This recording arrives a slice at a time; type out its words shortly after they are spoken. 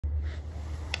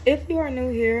If you are new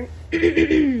here,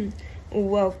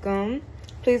 welcome.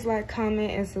 Please like,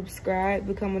 comment, and subscribe.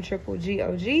 Become a triple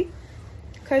GOG.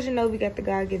 Because you know we got the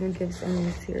God-given gifts on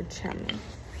this here channel.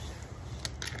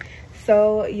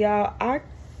 So, y'all,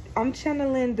 I'm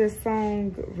channeling this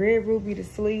song, Red Ruby the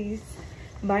Sleeves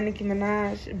by Nicki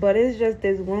Minaj. But it's just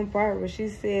this one part where she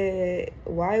said,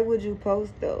 why would you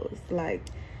post those? Like,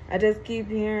 I just keep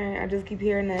hearing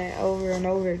that over and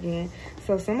over again.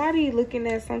 So somebody looking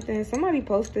at something, somebody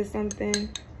posted something,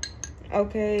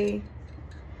 okay?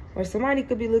 Or somebody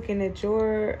could be looking at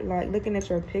your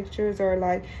pictures, or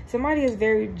like somebody is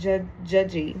very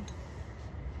judgy.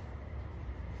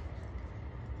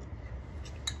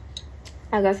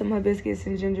 I got some hibiscus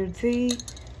and ginger tea,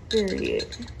 period.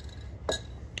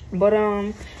 But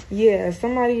yeah,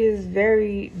 somebody is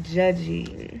very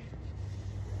judgy.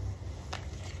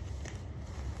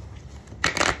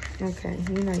 Okay,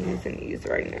 we're not using these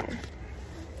right now.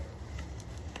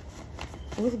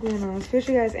 What's going on?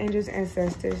 Spiritual guides, angels,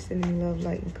 ancestors, sending love,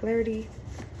 light, and clarity.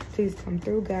 Please come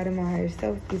through. God and my higher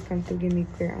self, please come through. Give me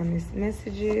clear, honest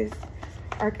messages.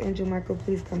 Archangel Michael,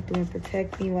 please come through and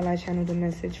protect me while I channel the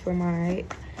message for my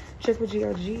triple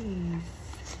GOGs.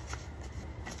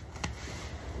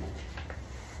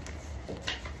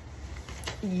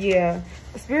 Yeah,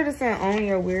 Spirit is saying own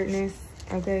your weirdness,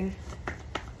 okay?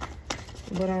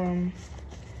 But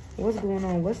what's going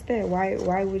on? What's that?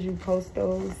 Why would you post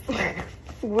those?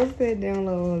 What's that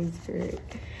download, Holy Spirit?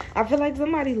 I feel like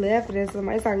somebody laughing at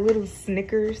somebody. It's like little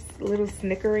snickers, little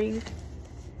snickering.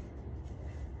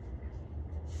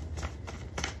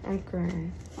 I'm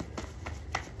crying.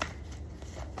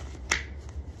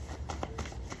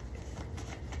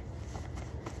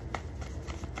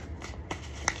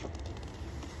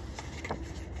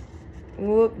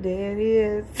 Whoop, there it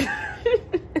is.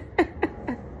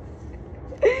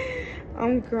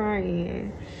 I'm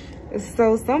crying.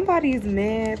 So somebody's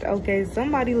mad, okay?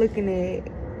 Somebody looking at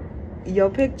your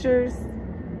pictures,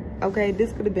 okay?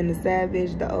 This could have been the sad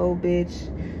bitch, the old bitch,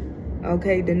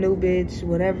 okay? The new bitch,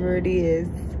 whatever it is.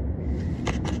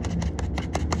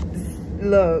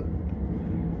 Look,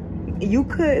 you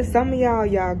could, some of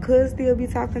y'all could still be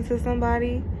talking to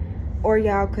somebody, or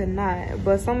y'all could not.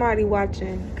 But somebody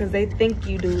watching, because they think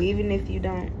you do, even if you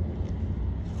don't.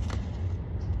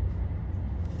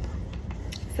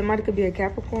 Somebody could be a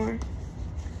Capricorn.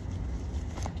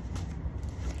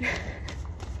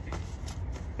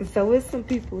 So it's some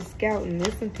people scouting.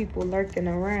 There's some people lurking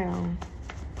around.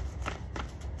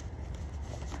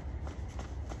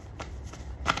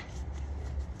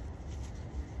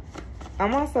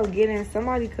 I'm also getting,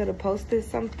 somebody could have posted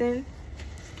something.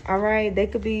 All right, they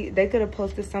could have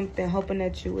posted something hoping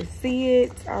that you would see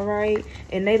it, all right?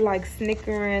 And they like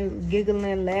snickering,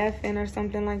 giggling, laughing or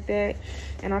something like that.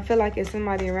 And I feel like it's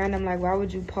somebody random, like, why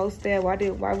would you post that?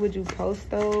 Why would you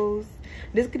post those?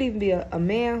 This could even be a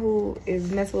man who is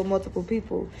messing with multiple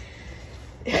people.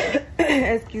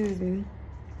 Excuse me.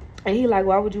 And he like,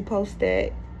 why would you post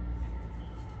that?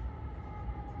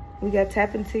 We got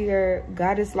tap into your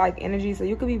goddess-like energy. So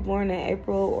you could be born in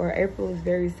April, or April is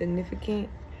very significant.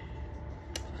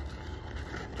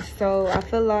 So I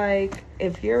feel like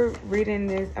if you're reading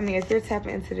this, if you're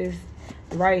tapping into this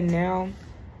right now,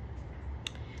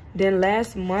 then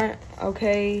last month,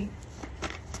 okay,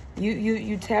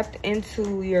 you tapped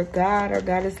into your God or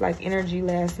goddess-like energy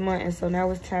last month, and so now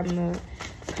it's time to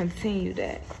continue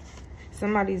that.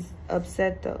 Somebody's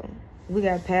upset though. We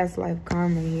got past life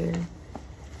karma here.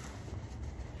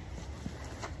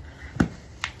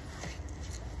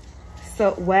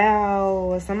 So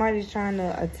wow, somebody's trying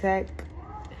to attack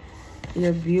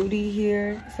your beauty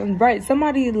here. Somebody's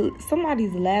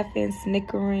laughing,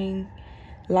 snickering,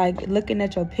 like looking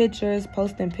at your pictures,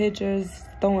 posting pictures,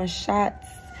 throwing shots,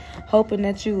 hoping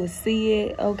that you will see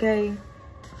it, okay?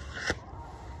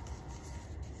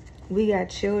 We got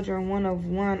children, one of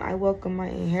one. I welcome my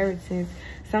inheritance.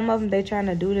 Some of them, they trying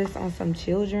to do this on some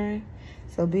children,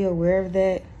 so be aware of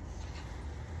that.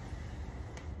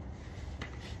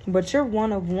 But you're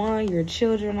one of one. Your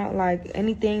children are like,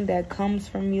 anything that comes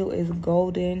from you is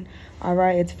golden. All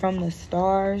right. It's from the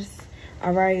stars.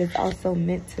 All right. It's also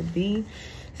meant to be.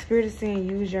 Spirit is saying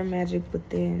use your magic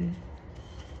within.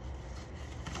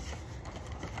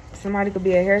 Somebody could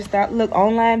be a hairstyle. Look,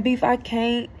 online beef. I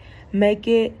can't make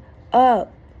it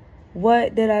up.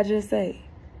 What did I just say?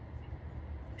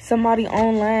 Somebody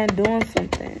online doing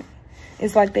something.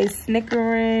 It's like they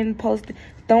snickering, posting,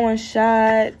 throwing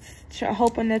shots,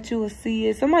 hoping that you will see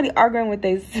it. Somebody arguing with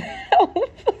themselves.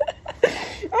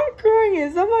 I'm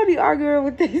crying. Somebody arguing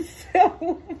with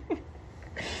themselves.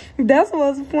 That's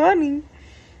what's funny.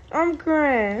 I'm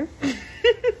crying.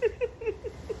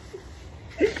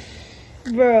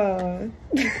 Bruh.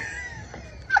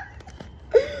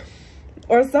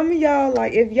 Or some of y'all,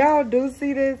 like, if y'all do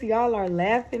see this, y'all are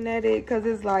laughing at it because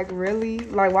it's like, really?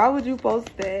 Like, why would you post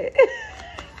that?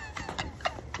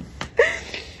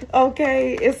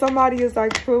 Okay, if somebody is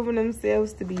like proving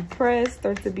themselves to be pressed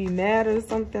or to be mad or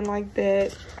something like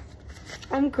that,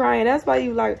 I'm crying. That's why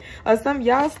you like, or some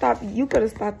y'all stop, you could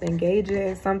have stopped engaging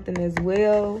in something as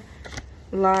well.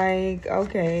 Like,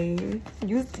 okay,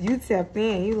 you tapped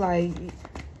in. You like,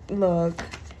 look,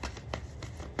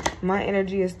 my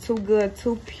energy is too good,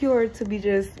 too pure to be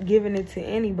just giving it to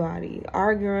anybody.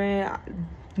 Arguing,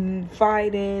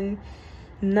 fighting,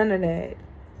 none of that.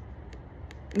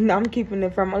 No, I'm keeping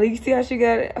it from, you see how she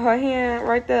got her hand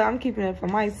right there? I'm keeping it for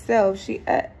myself. She,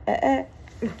 what the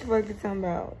fuck you talking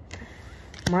about?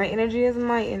 My energy is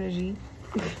my energy.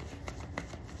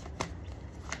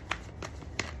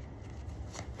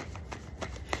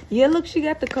 Yeah, look, she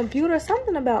got the computer.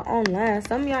 Something about online.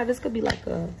 Some of y'all, this could be like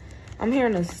a, I'm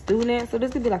hearing a student. So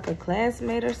this could be like a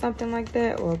classmate or something like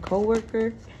that. Or a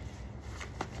coworker.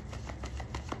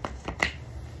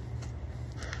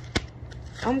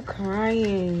 I'm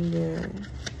crying.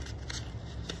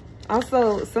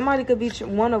 Also, somebody could be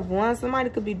one of one. Somebody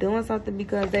could be doing something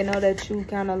because they know that you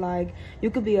kind of like, you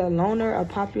could be a loner, a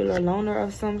popular loner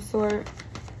of some sort.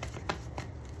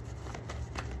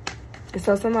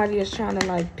 So somebody is trying to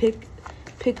like pick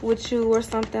with you or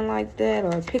something like that,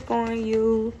 or pick on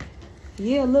you.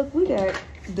 Yeah, look, we got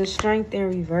the Strength in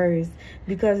reverse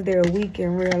because they're weak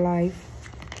in real life.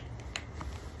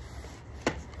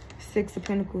 Six of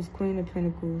Pentacles, Queen of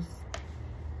Pentacles.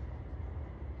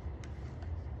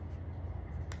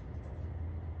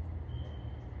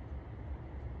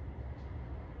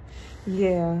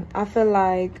 Yeah, I feel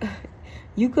like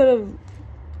you could have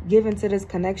given to this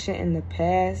connection in the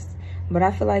past, but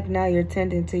I feel like now you're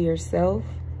tending to yourself.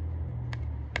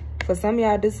 For some of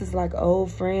y'all, this is like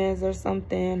old friends or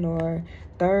something, or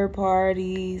third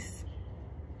parties.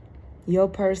 Your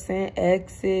person,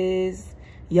 exes,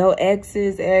 your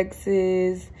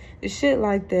exes, shit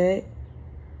like that.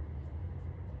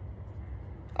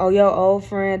 Oh, your old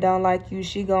friend don't like you.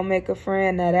 She gonna make a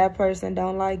friend. Now that person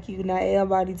don't like you. Now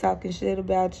everybody talking shit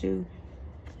about you.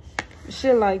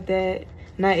 Shit like that.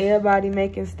 Not everybody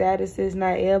making statuses.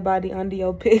 Not everybody under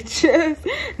your pictures.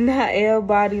 Not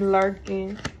everybody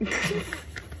lurking.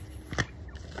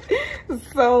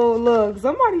 So, look,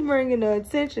 somebody bringing the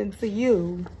attention to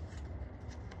you.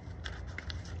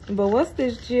 But what's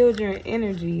this children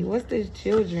energy? What's this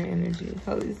children energy?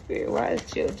 Holy Spirit, why is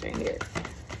children here?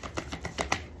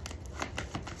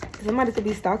 Somebody could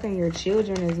be stalking your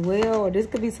children as well. Or this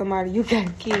could be somebody you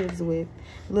got kids with.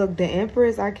 Look, the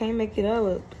Empress, I can't make it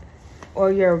up.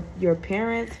 Or your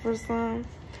parents for some.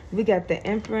 We got the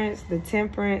Empress, the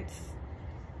Temperance,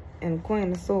 and the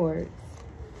Queen of Swords.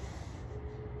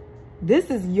 This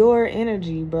is your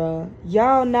energy, bruh.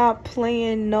 Y'all not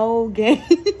playing no games.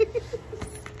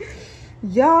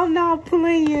 Y'all not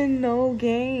playing no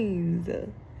games.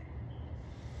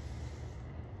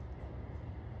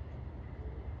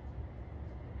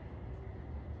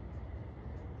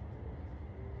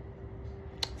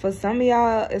 For some of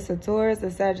y'all, it's a Taurus, a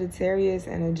Sagittarius,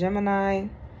 and a Gemini.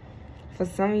 For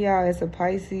some of y'all, it's a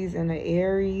Pisces and an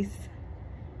Aries.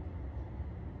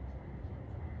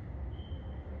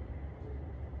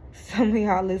 Some of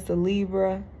y'all, it's a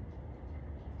Libra.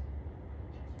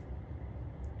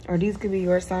 Or these could be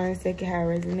your signs. Take it how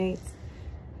it resonates.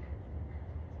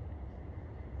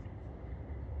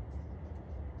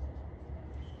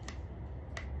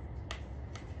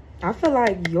 I feel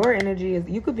like your energy is,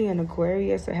 you could be an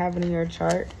Aquarius or have it in your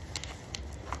chart,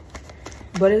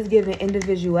 but it's giving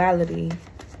individuality.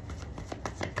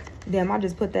 Damn, I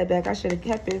just put that back. I should have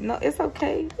kept it. No, it's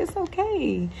okay. It's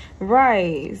okay.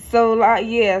 Right. So, like,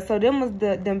 yeah. So, them was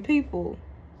them people.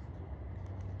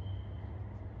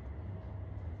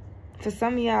 For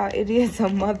some of y'all, it is a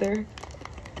mother.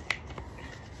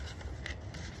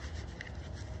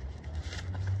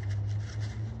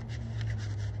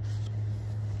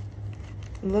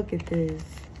 Look at this.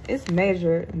 It's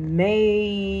major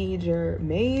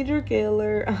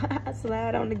killer. I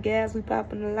slide on the gas. We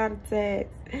popping a lot of tags.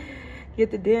 Get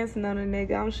the dancing on a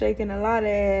nigga. I'm shaking a lot of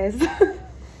ass.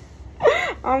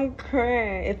 I'm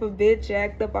crying. If a bitch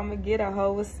act up, I'ma get a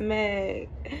hoe with smack.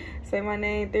 Say my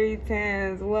name 3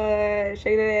 times. What?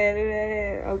 Shake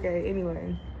that ass. Okay,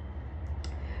 anyway.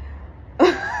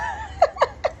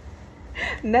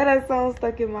 Now that song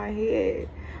stuck in my head.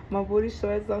 My booty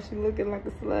short, so she looking like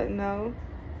a slut. No.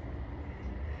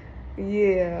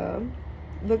 Yeah.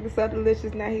 Looking so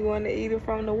delicious. Now he want to eat it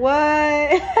from the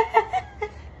what?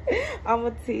 I'm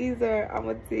a teaser. I'm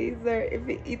a teaser. If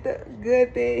he eat the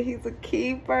good thing, he's a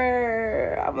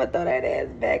keeper. I'm gonna throw that ass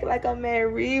back like I'm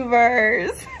at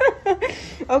reverse.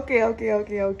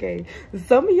 Okay.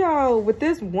 Some of y'all with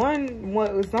this one,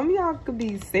 some of y'all could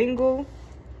be single.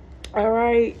 All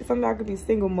right, some of y'all could be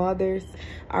single mothers.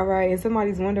 All right, and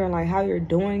somebody's wondering like how you're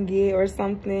doing it or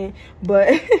something.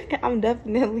 But I'm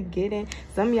definitely getting,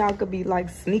 some of y'all could be like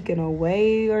sneaking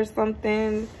away or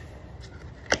something.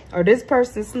 Or this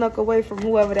person snuck away from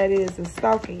whoever that is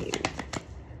stalking you.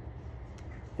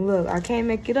 Look, I can't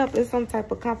make it up. It's some type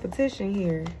of competition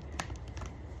here.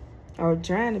 Or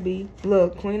trying to be.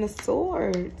 Look, Queen of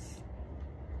Swords.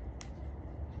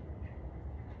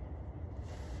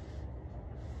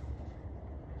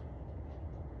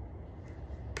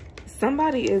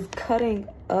 Somebody is cutting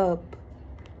up.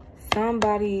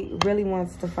 Somebody really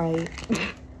wants to fight.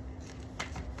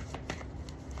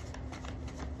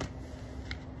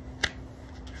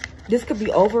 This could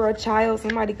be over a child.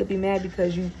 Somebody could be mad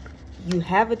because you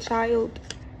have a child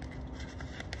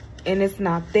and it's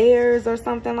not theirs or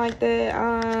something like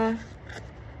that.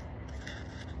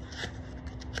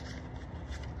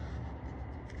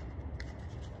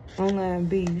 Online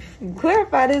beef.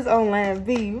 Clarify this online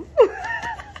beef.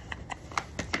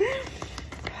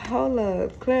 Hold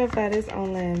up. Clarify this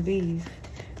online beef.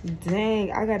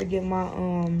 Dang, I gotta get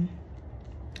my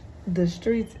the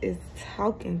streets is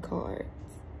talking cards.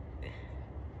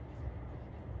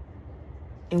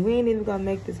 And we ain't even gonna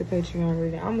make this a Patreon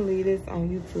reading. I'm gonna leave this on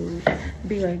YouTube.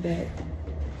 Be right back.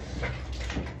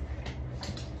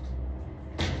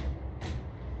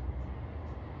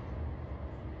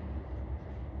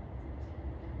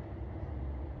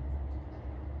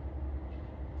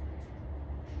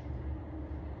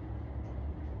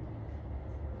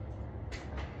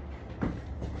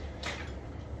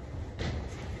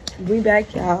 We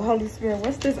back, y'all. Holy Spirit,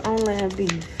 what's this online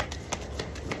beef?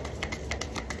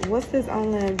 What's this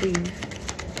online beef?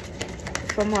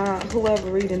 For my, whoever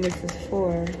reading this is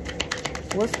for.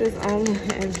 What's this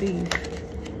online beef?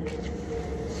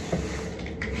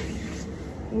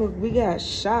 Look, we got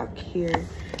shock here.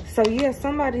 So yeah,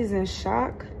 somebody's in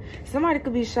shock. Somebody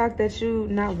could be shocked that you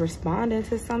not responding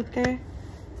to something.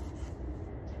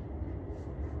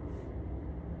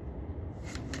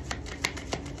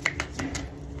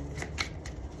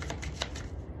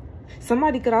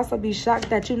 Somebody could also be shocked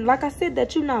that you, like I said,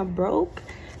 that you're not broke.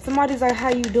 Somebody's like, how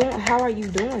you doing? How are you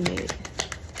doing it?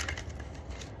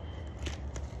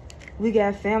 We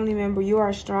got family member. You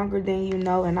are stronger than you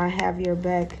know, and I have your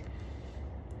back.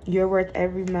 You're worth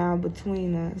every mile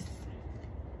between us.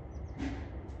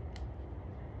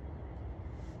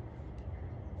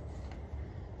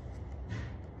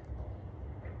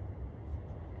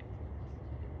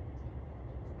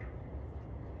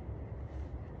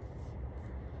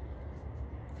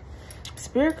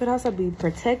 Spirit could also be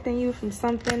protecting you from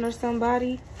something or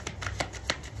somebody.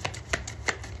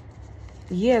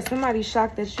 Yeah, somebody's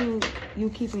shocked that you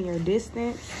keeping your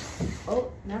distance.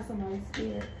 Oh, not somebody's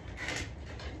scared.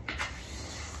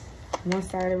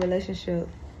 One-sided relationship.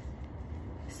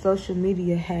 Social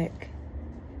media hack.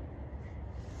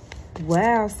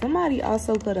 Wow, somebody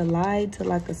also could have lied to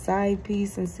like a side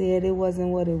piece and said it wasn't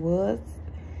what it was.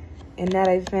 And now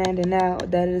they finding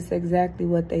out that it's exactly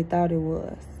what they thought it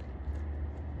was.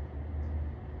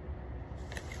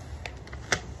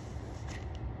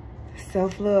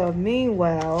 Self-love.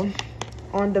 Meanwhile,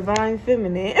 on Divine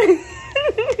Feminine,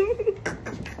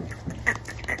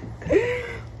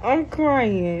 I'm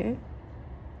crying.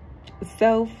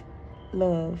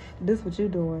 Self-love. This what you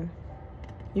doing.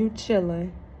 You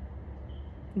chilling.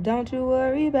 Don't you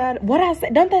worry about it. What I say?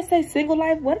 Don't that say single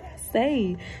life? What did I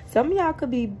say? Some of y'all could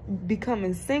be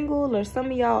becoming single, or some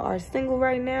of y'all are single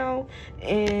right now,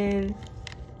 and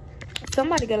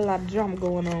somebody got a lot of drama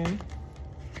going on.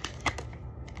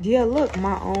 Yeah, look,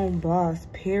 my own boss,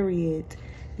 period.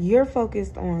 You're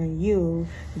focused on you.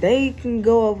 They can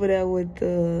go over there with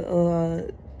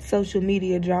the social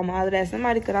media drama, all of that.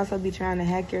 Somebody could also be trying to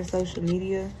hack your social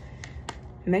media.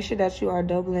 Make sure that you are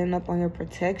doubling up on your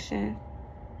protection.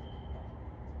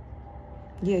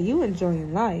 Yeah, you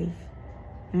enjoying life.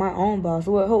 My own boss.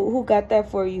 Well, who got that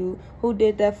for you? Who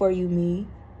did that for you? Me.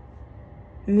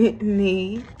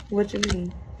 Me. What you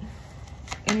mean?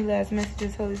 Any last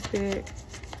messages, Holy Spirit?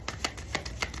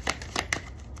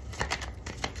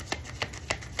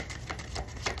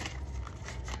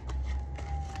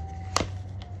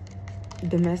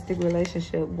 Domestic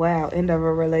relationship. Wow, end of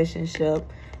a relationship.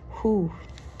 Whew.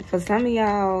 For some of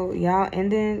y'all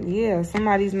ending, yeah,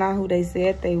 somebody's not who they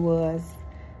said they was.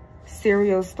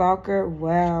 Serial stalker.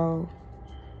 Wow.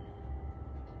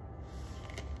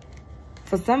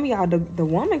 For some of y'all, the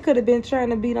woman could have been trying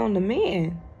to beat on the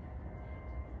man.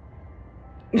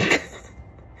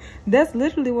 That's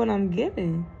literally what I'm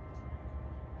getting.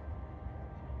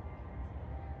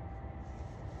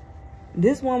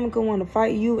 This woman could want to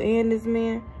fight you and this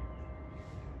man.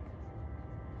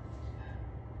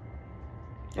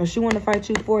 Or she want to fight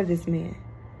you for this man.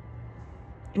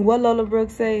 What Lola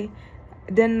Brooks say?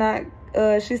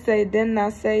 She say, didn't I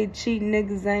say cheat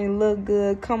niggas ain't look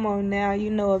good? Come on now. You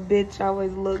know a bitch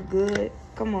always look good.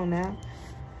 Come on now.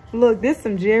 Look, this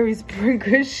some Jerry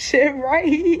Springer shit right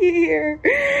here.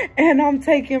 And I'm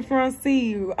taking front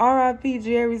seat. R.I.P.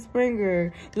 Jerry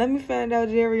Springer. Let me find out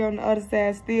Jerry on the other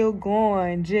side still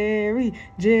going. Jerry.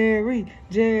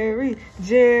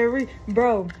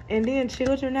 Bro, and then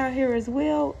children out here as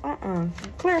well.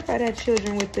 Clarify that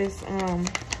children with this,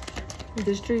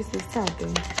 the streets is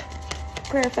talking.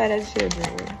 Clarify that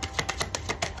children.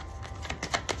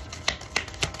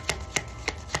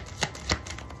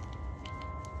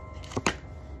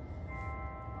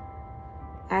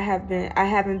 I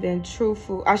haven't been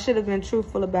truthful. I should have been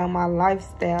truthful about my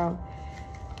lifestyle.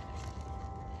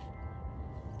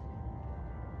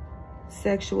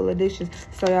 Sexual addictions.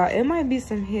 So y'all, it might be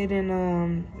some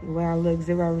hidden well, look,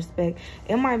 zero respect.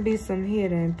 It might be some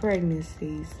hidden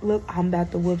pregnancies. Look, I'm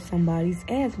about to whoop somebody's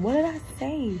ass. What did I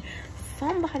say?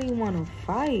 Somebody wanna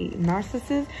fight.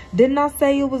 Narcissist. Didn't I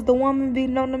say it was the woman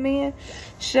beating on the man?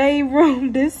 Shade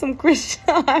room. This some Christian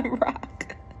rock.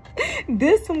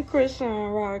 This some Christian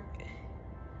rock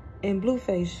and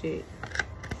Blueface shit.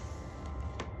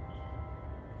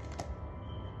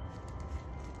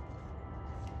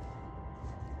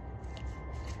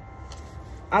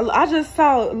 I just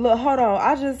saw, look, hold on.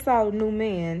 I just saw a new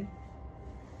man.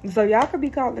 So y'all could be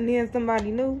calling in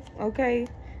somebody new, okay?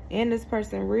 And this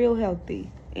person real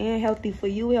healthy. And healthy for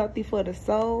you, healthy for the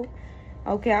soul.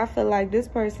 Okay, I feel like this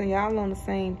person, y'all on the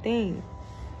same thing.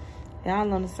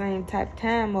 Y'all on the same type of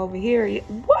time over here.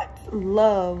 What?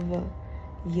 Love.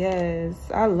 Yes,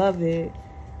 I love it.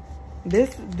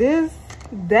 This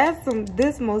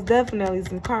most definitely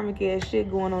some karmic ass shit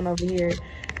going on over here.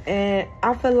 And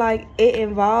I feel like it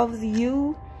involves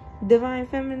you, Divine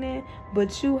Feminine,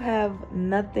 but you have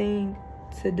nothing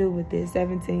to do with this.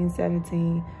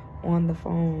 1717 on the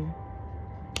phone.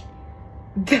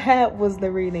 That was the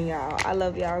reading, y'all. I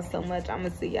love y'all so much. I'm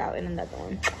gonna see y'all in another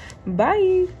one.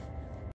 Bye.